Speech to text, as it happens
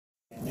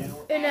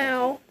And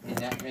now,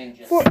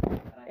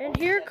 and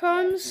here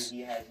comes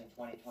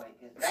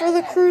for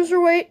the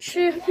Cruiserweight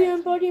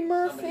champion, Buddy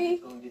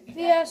Murphy,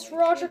 vs.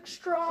 Roderick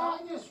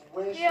Strong,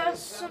 vs.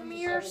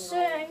 Samir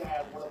Singh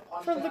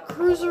for the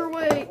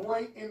Cruiserweight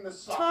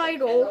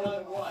title.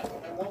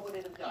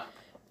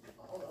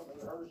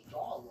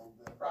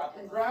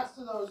 Congrats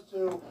to those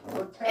two.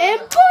 And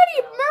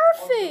Buddy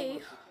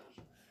Murphy.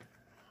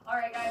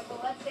 Alright guys, well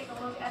let's take a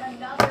look at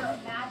another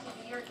match of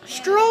the year.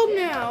 Strong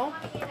now.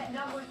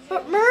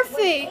 But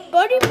Murphy,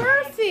 Buddy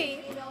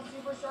Murphy.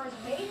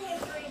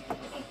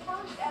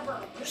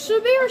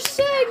 Samir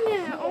Singh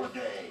now.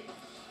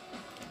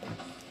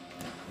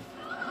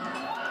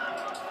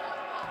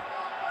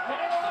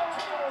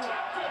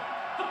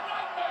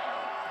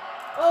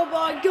 Oh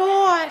my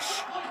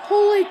gosh.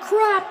 Holy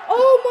crap.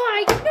 Oh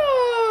my god.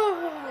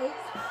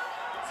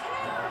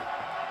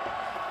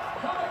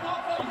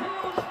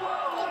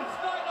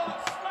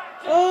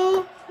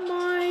 Oh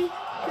my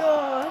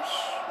gosh.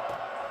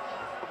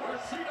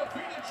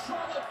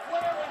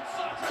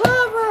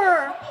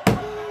 Cover.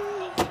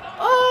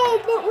 Oh,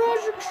 but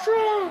Roderick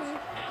Strong.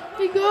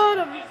 He got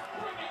him.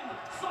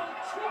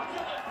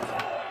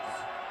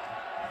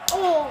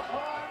 Oh.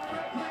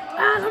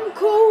 Adam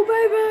Cole,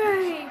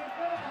 baby.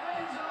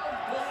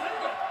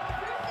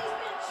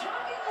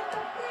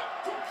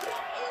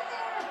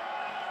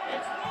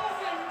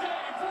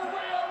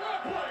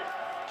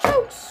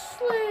 Choke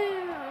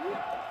slam.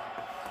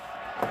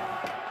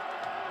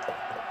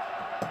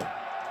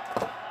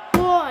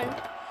 1,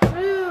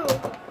 2.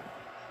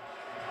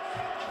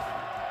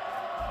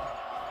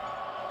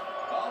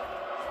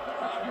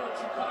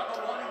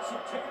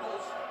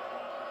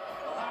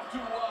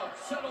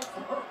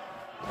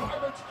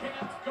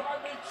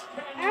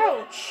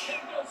 Ouch.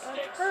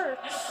 That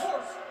hurts.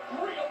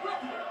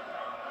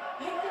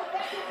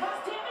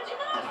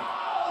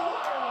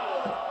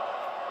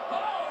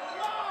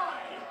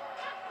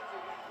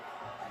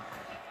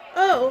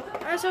 Oh,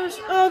 as I was,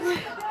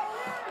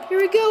 here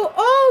we go.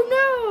 Oh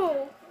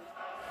no!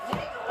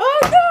 Oh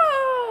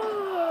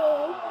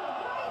no!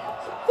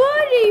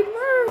 Buddy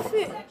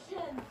Murphy!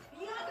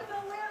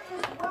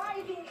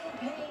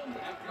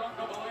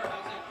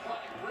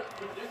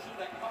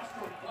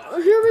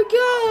 Here we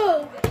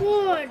go!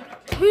 1,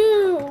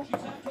 2.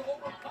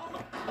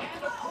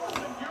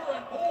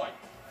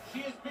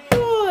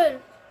 1,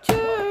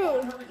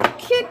 2.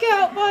 Kick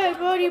out by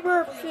Buddy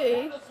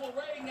Murphy.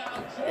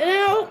 And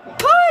now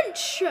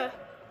punch! And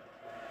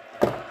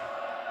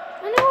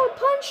now a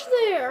punch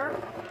there.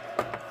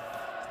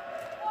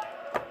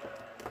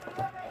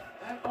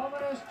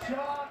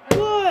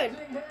 1,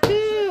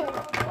 2.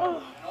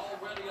 Oh.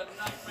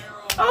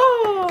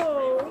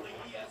 Oh.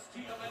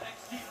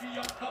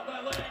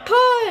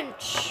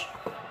 Punch.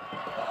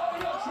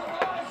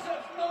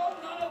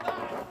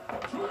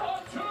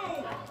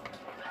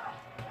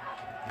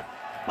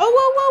 Oh,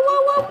 whoa, whoa,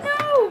 whoa, whoa,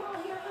 no!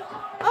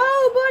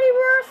 Oh,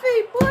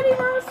 Buddy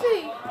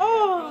Murphy!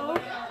 Oh!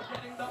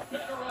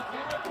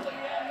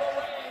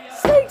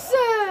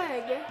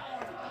 Zigzag!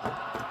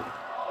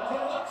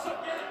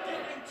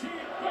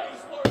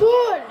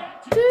 1,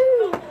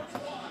 2.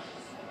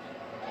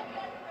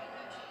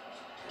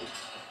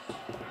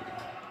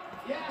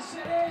 Yes,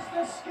 it is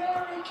the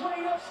scary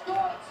Queen of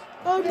Scots.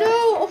 Oh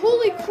no!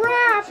 Holy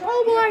crap!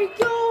 Oh my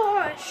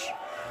gosh!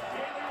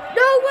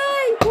 No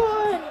way!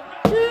 1,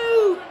 2, 3.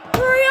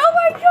 Oh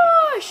my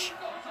gosh!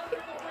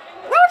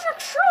 Roderick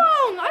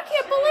Strong! I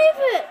can't believe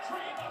it!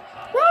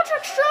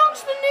 Roderick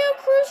Strong's the new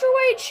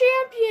Cruiserweight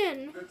champion.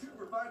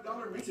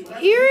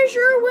 Here's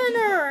your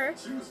winner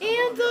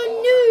and the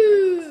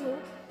new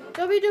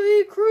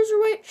WWE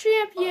Cruiserweight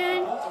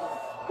champion,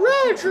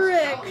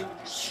 Roderick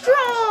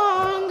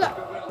Strong.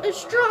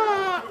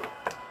 Strong.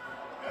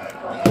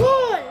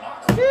 1,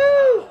 2, 3.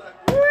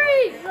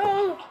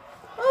 Oh,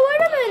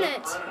 wait a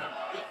minute.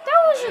 That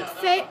wasn't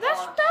fair.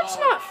 That's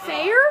not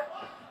fair.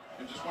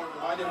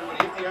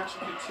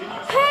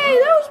 Hey,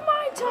 that was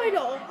my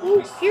title.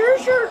 Ooh,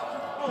 here's your.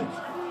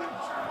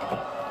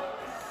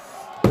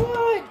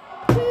 1,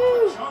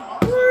 2,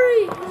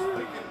 3.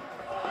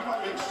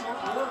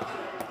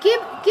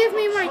 Give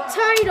me my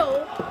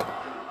title.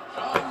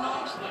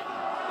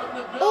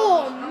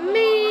 Oh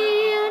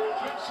man.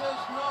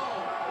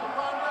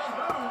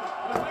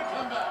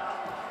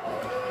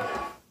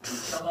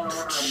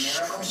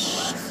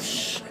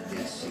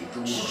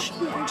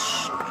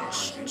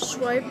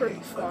 Swipe or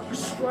fuck.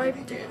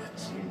 Swiped it.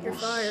 You're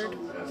fired.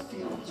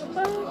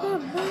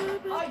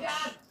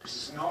 This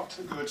is not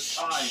a good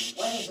time.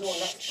 When is your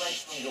next break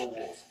from your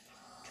walls?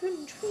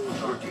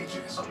 Dark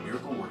Ages, a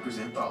Miracle Workers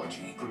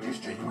anthology, premieres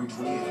January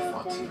 28th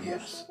on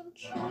CBS.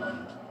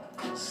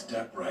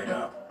 Step right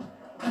up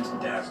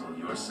and dazzle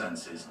your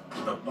senses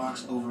with a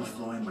box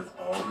overflowing with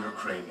all your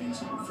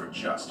cravings for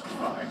just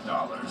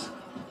 $5.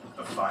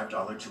 The $5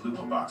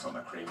 Chalupa box on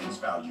the Cravings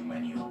Value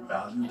menu.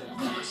 Value that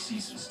never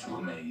ceases to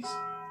amaze.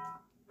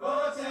 You a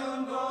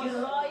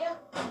lawyer?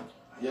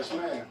 Yes,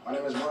 ma'am. My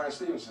name is Brian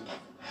Stevenson.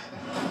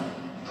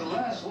 The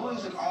last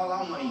lawyers and all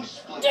our money is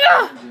split.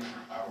 Yeah.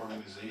 Our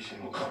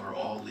organization will cover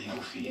all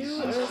legal fees.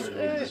 USA. It's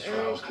clear this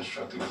trial was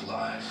constructed with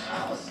lies.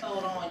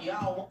 Hold on,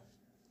 y'all.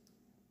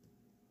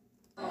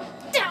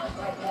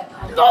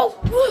 No.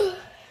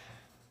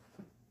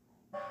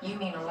 You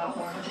mean a lot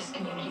more to this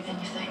community than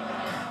you think.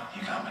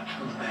 You got my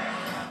truth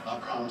back. I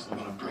promise I'm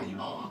gonna bring you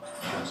home.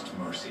 Just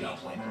mercy. All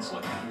plain and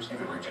select matters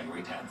everywhere.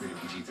 January 10th. Rated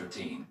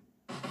PG-13.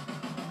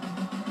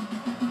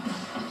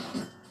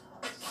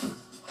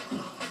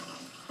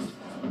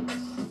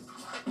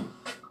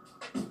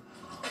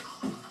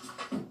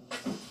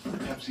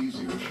 Pepsi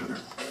Zero Sugar.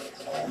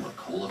 All the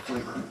cola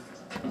flavor.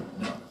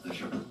 None of the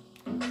sugar.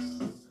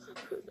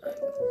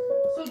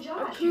 So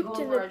Josh, you you going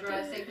going for for a a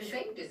drive safe and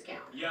safe discount?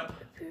 Yep.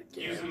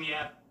 Using the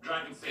app,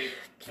 driving safe.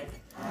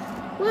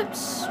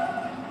 Whoops.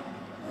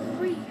 You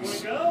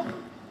Freeze. wanna go?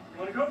 You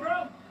wanna go,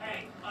 bro?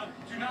 Hey,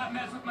 do not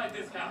mess with my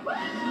discount.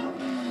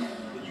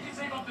 You can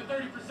save up to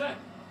 30%.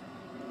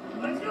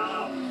 Let's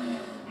go!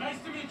 Nice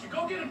to meet you.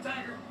 Go get him,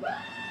 Tiger.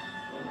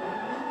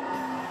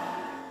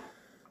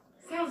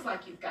 Sounds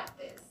like you've got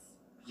this.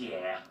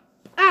 Yeah.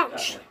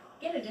 Ouch.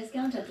 Get a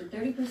discount up to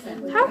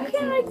 30% with How drive can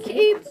safe I and safe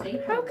keep? from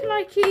State How Farm. can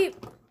I keep?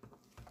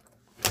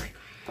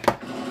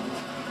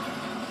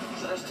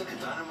 So I stick a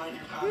dynamite in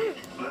your pocket,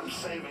 but I'm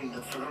saving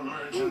it for an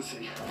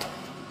emergency.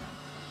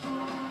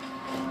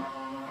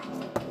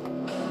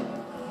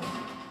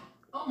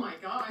 Oh my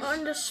gosh.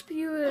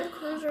 Undisputed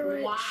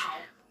Cruiserweight. Wow.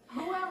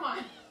 Who am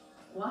I?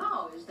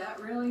 Wow, is that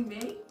really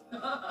me?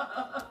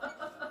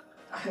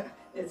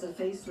 It's a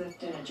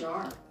facelift in a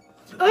jar.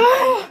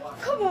 Oh,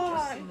 come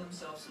Just on. seen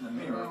themselves in the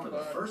mirror for the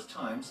first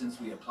time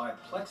since we applied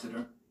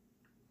Plexider.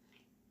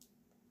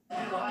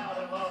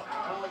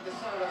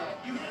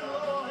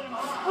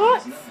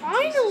 What?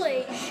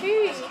 Finally.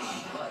 Sheesh.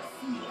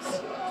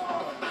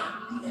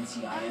 The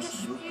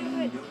NCIS No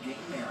Pain, No Gain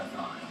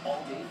Marathon.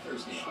 All day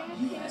Thursday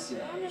on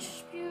USA.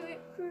 Undisputed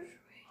Cruiserweight.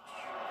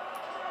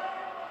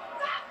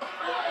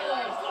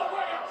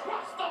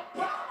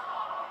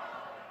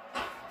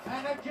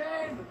 And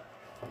again,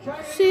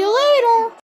 See you later.